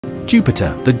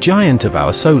Jupiter, the giant of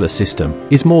our solar system,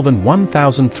 is more than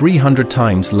 1,300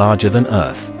 times larger than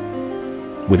Earth.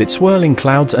 With its swirling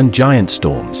clouds and giant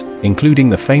storms, including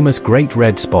the famous Great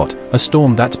Red Spot, a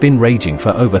storm that's been raging for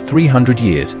over 300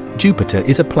 years, Jupiter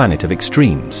is a planet of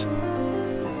extremes.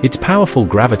 Its powerful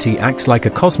gravity acts like a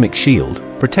cosmic shield,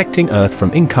 protecting Earth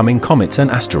from incoming comets and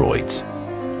asteroids.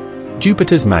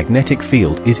 Jupiter's magnetic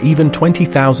field is even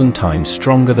 20,000 times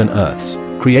stronger than Earth's,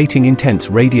 creating intense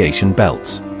radiation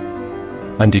belts.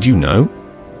 And did you know?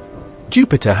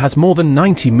 Jupiter has more than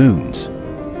 90 moons.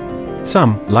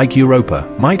 Some, like Europa,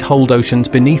 might hold oceans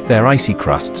beneath their icy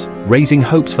crusts, raising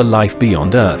hopes for life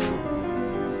beyond Earth.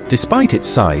 Despite its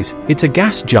size, it's a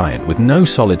gas giant with no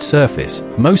solid surface,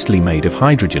 mostly made of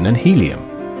hydrogen and helium.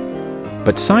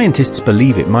 But scientists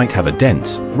believe it might have a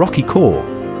dense, rocky core.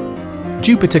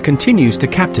 Jupiter continues to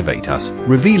captivate us,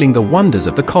 revealing the wonders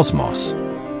of the cosmos.